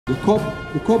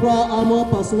The Cobra armor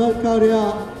personnel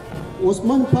carrier was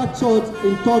manufactured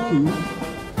in Turkey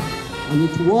and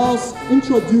it was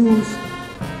introduced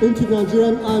into the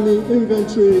Nigerian Army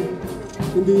inventory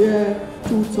in the year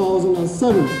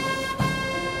 2007.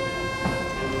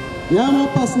 The armor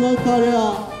personnel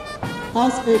carrier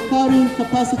has a carrying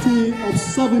capacity of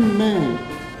 7 men.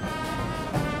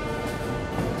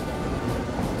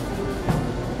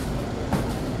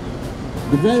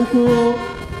 The vehicle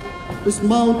is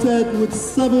mounted with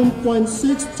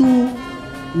 7.62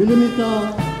 mm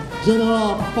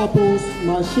general purpose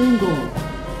machine gun.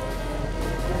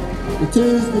 It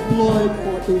is deployed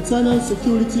for internal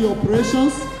security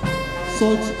operations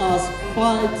such as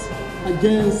fights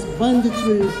against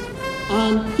banditry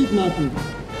and kidnapping.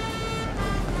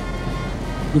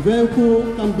 The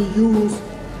vehicle can be used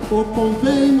for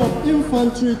conveying of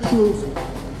infantry troops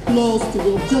close to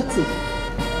the objective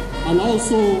and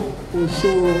also for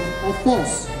show of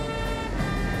force.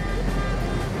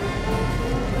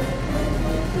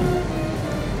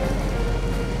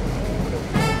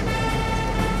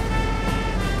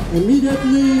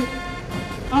 Immediately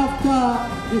after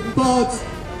the third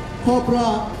Cobra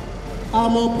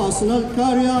armor personnel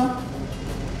carrier,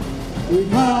 we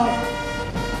have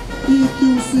EQ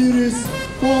series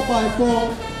 4x4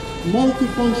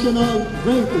 multifunctional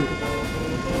vehicle.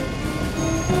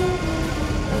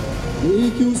 The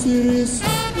EQ series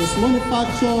was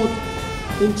manufactured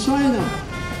in China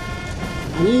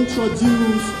and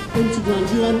introduced into the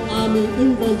Nigerian Army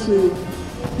inventory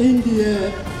in the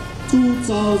year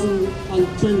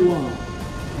 2021.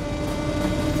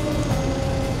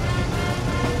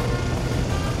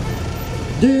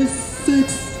 These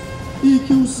 6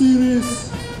 EQ series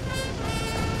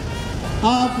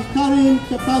have a carrying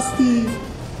capacity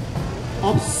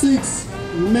of 6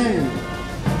 men.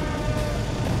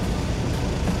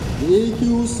 The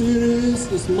EQ series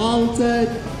is mounted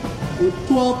with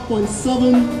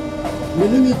 12.7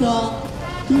 mm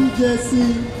QJC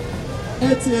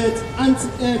 88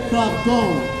 anti-aircraft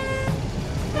gun.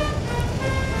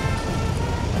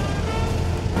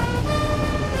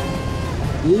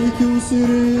 The EQ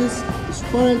series is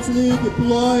currently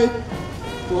deployed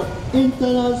for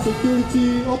internal security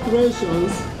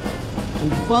operations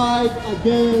and fight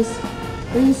against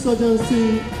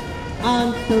insurgency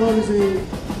and terrorism,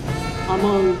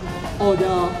 among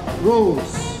other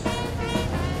roles.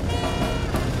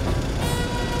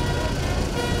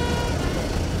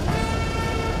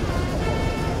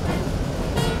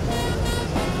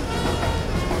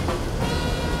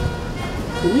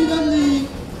 Immediately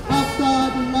after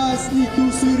the last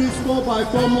EQ series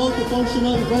 4x4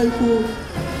 multifunctional vehicle,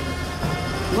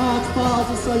 march past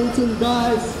the saluting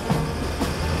guys,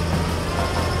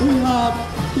 we have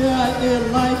KIA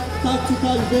light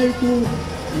tactical vehicle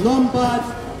numbered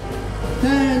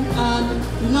 10 and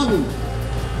 11.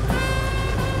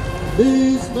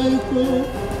 This vehicle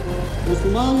was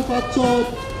manufactured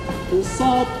in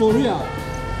South Korea,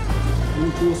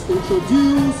 which was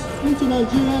introduced into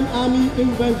Nigerian Army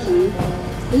inventory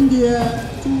in the year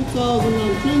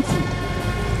 2020. It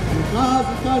has a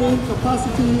carrying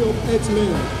capacity of 8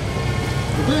 men.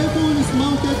 The vehicle is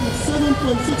mounted with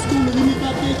 7.62 mm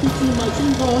KT2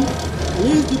 machine gun and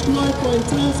is deployed for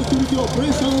internal security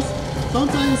operations,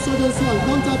 counter-insurgency and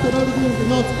counter-terrorism in the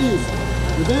northeast.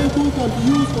 The vehicle can be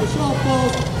used for show of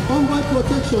force, convoy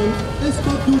protection,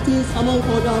 escort duties, among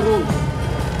other roles.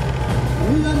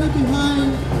 Immediately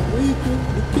behind the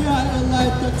KIA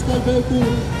light tactical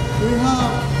vehicle, we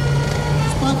have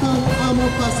Spartan armor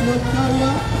personnel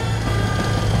carrier.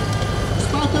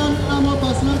 Spartan armor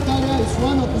personnel carrier is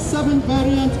one of the 7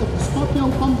 variants of the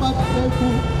Scorpion combat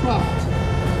vehicle craft.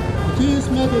 It is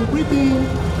made in Britain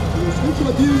and was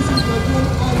introduced in the Nigerian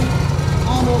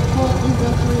Armor Corps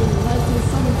inventory in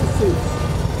 1976.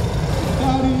 It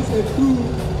carries a crew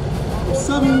of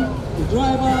 7, the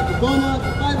driver, the gunner,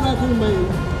 the 5 riflemen.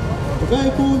 The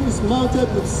vehicle is mounted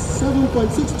with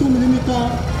 7.62 mm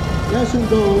machine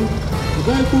gun. The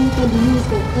vehicle can be used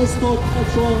for escort,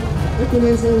 patrol,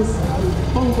 reconnaissance, and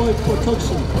convoy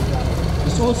protection.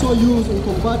 It's also used in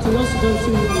combating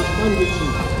insurgency and banditry.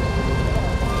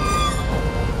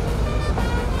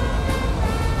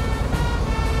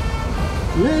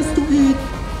 Next to it,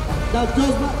 that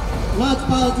just march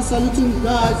past the saluting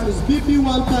guys, is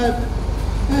BP-1 type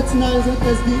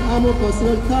 89ZSD armor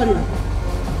personnel carrier.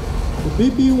 The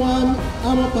BP-1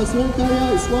 armor personnel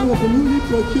carrier is one of the newly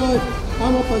procured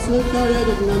armor personnel carriers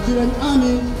of the Nigerian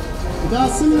Army. It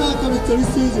has similar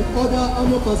characteristics with other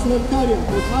armor personnel carriers,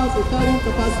 but has a carrying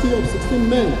capacity of 16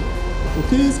 men.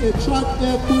 It is a tracked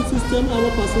air-cooled system armor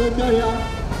personnel carrier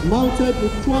mounted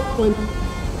with 12.7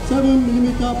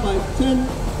 mm by 10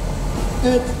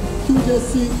 8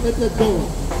 QJC 8 gun.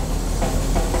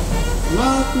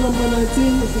 Mark number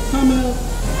 19 is the Camel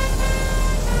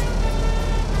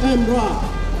MRA.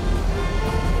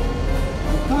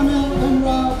 The Camel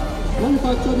MRA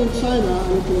manufactured in China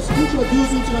and it was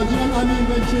introduced into Nigerian Army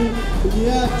inventory in the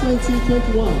year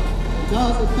 2021. It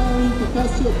has a carrying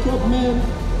capacity of 12 men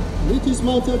and it is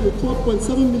mounted with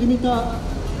 12.7mm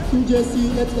QJC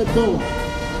 8 gun.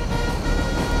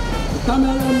 The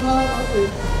Camel MRA has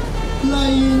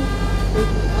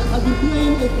been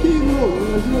playing a key role in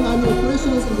Nigerian Army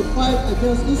operations in the fight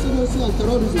against insurgency and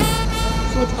terrorism,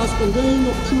 such as conveying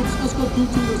of troops, escort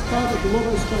duties as part of the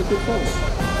mobile striking force.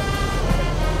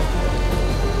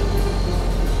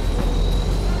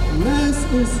 Next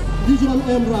is Legion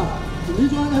MRA. The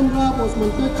Legion MRA was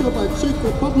manufactured by Czech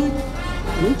Republic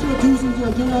and introduced into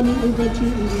Nigerian Army inventory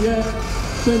in the year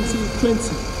 2020. It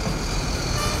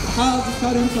has a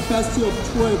carrying capacity of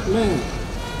 12 men.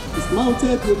 It's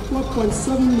mounted with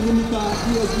 12.7mm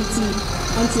DSBT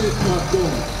anti-aircraft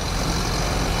gun.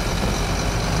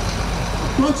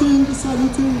 Approaching the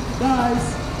saluting dies,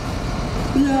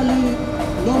 clearly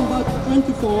number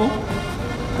 24,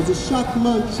 is a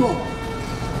Sharkman truck.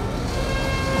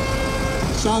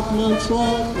 The Sharkman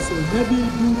truck is a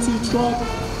heavy-duty truck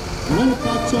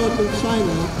manufactured in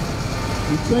China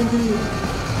in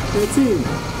 2013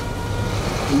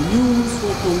 and used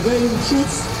for conveying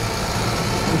troops,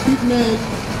 equipment,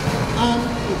 and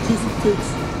logistics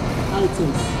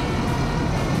items.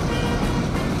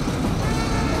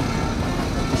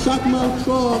 The Sharkman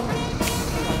truck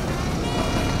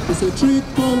is a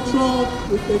 3-ton truck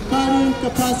with a carrying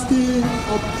capacity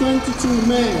of 22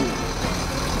 men.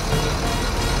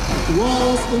 It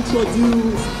was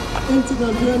introduced into the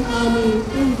Nigerian Army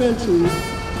inventory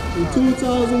in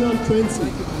 2020 and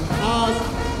has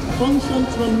functioned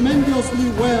tremendously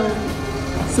well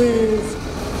since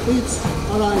its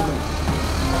arrival.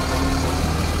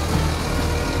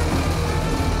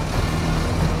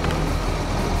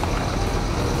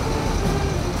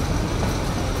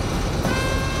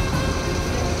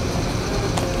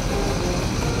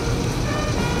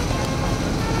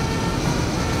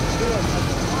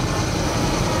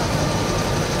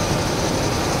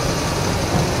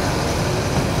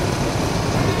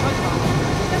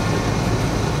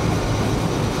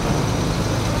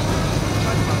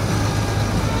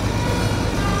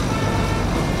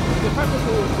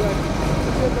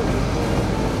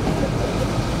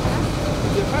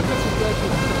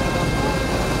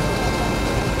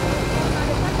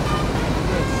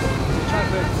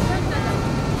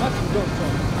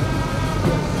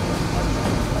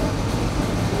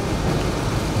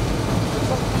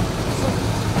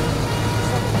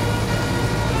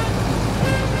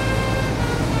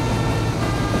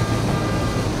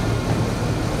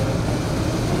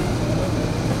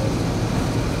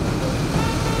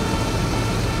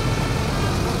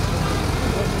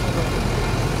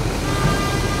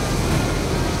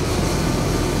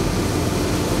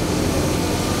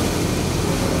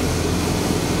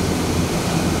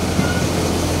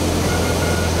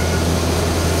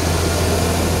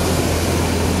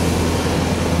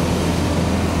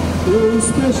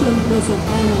 Special place of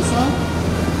honor, sir.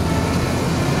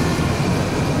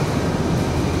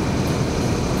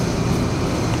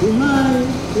 Behind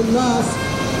the last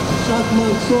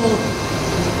Sharkman truck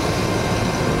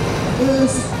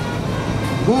is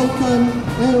Vulcan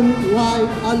MY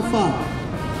Alpha,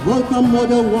 Vulcan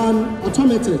Model 1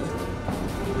 Automated.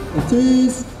 It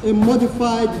is a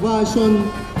modified version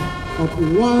of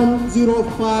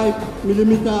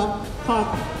 105mm pack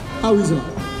howitzer.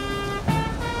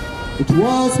 It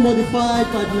was modified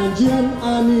by the Nigerian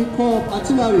Army Corps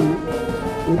Artillery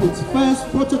with its first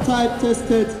prototype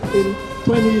tested in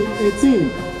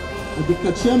 2018 at the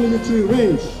Kachia military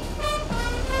range.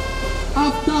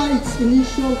 After its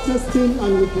initial testing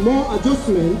and with more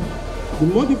adjustment, the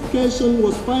modification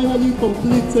was finally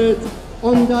completed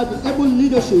under the able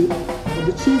leadership of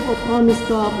the Chief of Army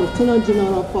Staff, Lieutenant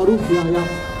General Farouk Yahya.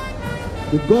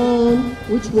 The gun,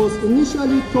 which was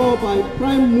initially towed by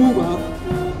prime mover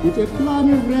with a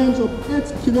planning range of 8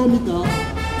 km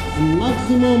and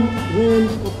maximum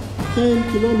range of 10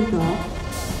 km,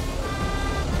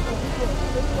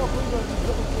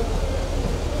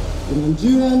 the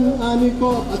Nigerian Army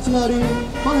Corps Artillery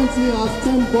currently has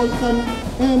 10 Vulcan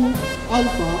M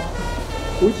Alpha,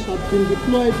 which have been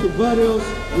deployed to various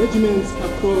regiments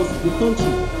across the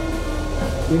country.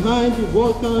 Behind the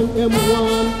Vulcan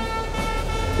M1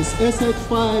 is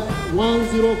SH5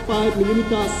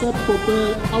 105mm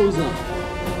self-propelled howitzer.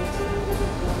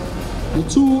 The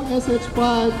 2 SH5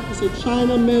 is a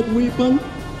China-made weapon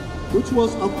which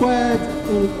was acquired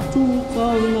in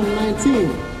 2019 2019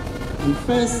 and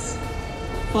first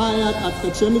fired at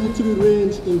Katia Military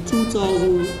Range in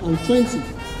 2020. It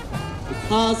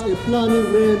has a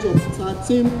planning range of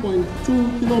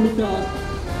 13.2 kilometers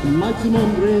and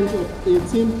maximum range of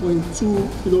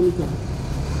 18.2 kilometers.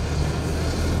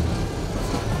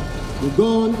 The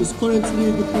gun is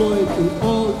currently deployed in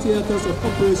all theaters of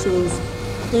operations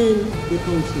in the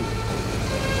country.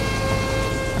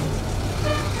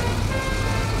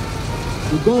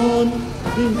 The gun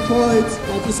being deployed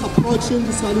that is approaching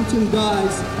the saluting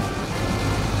guys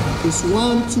is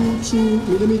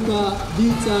 122mm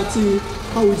D30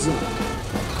 howitzer.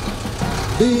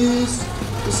 This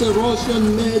is a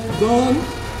Russian-made gun.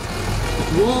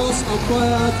 It was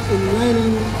acquired in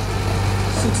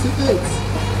 1968. It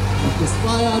was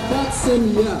fired that same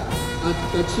year at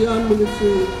Nigerian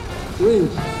military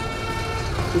range.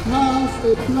 It has a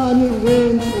planning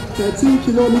range of 13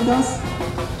 kilometers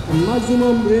and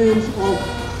maximum range of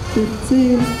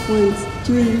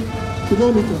 15.3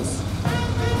 kilometers.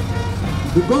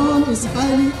 The gun is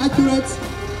highly accurate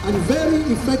and very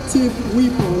effective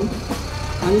weapon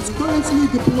and is currently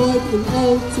deployed in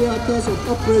all theaters of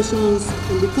operations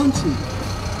in the country.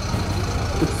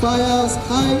 It fires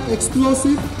high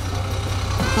explosive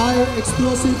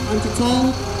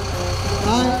anti-tank,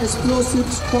 high explosive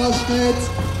splash head,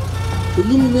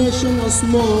 illumination or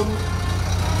smoke,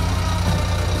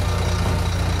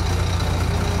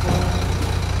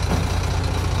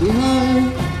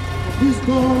 behind this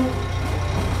gun,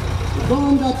 the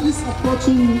gun that is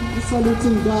approaching the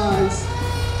saluting guys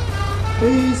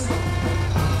is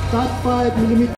that 5mm